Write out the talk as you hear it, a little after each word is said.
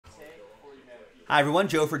Hi everyone,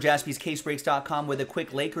 Joe for JaspysCaseBreaks.com with a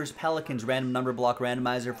quick Lakers-Pelicans random number block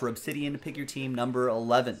randomizer for Obsidian. Pick your team number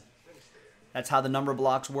 11. That's how the number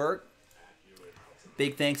blocks work.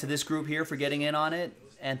 Big thanks to this group here for getting in on it,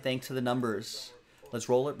 and thanks to the numbers. Let's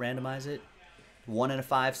roll it, randomize it. 1 and a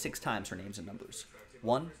 5, 6 times for names and numbers.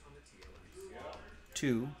 1,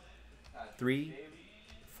 2, 3,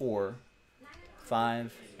 4,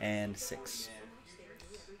 5, and 6.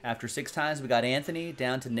 After 6 times, we got Anthony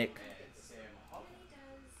down to Nick.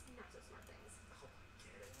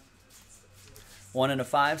 1 and a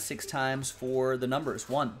 5, 6 times for the numbers.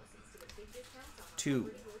 1,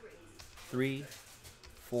 2, 3,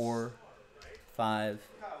 4, 5,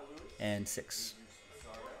 and 6.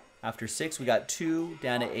 After 6, we got 2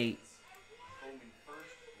 down to 8.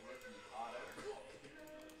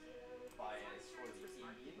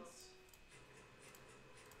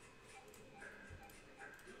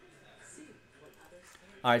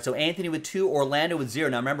 All right, so Anthony with 2, Orlando with 0.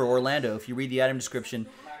 Now remember, Orlando, if you read the item description,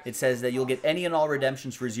 it says that you'll get any and all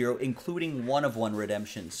redemptions for 0, including 1-of-1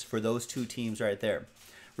 redemptions for those 2 teams right there.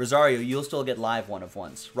 Rosario, you'll still get live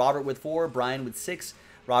 1-of-1s. Robert with 4, Brian with 6,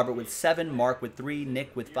 Robert with 7, Mark with 3,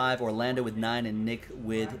 Nick with 5, Orlando with 9, and Nick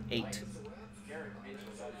with 8.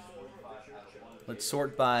 Let's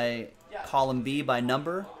sort by column B by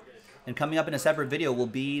number. And coming up in a separate video will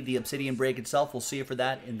be the Obsidian break itself. We'll see you for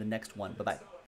that in the next one. Bye-bye.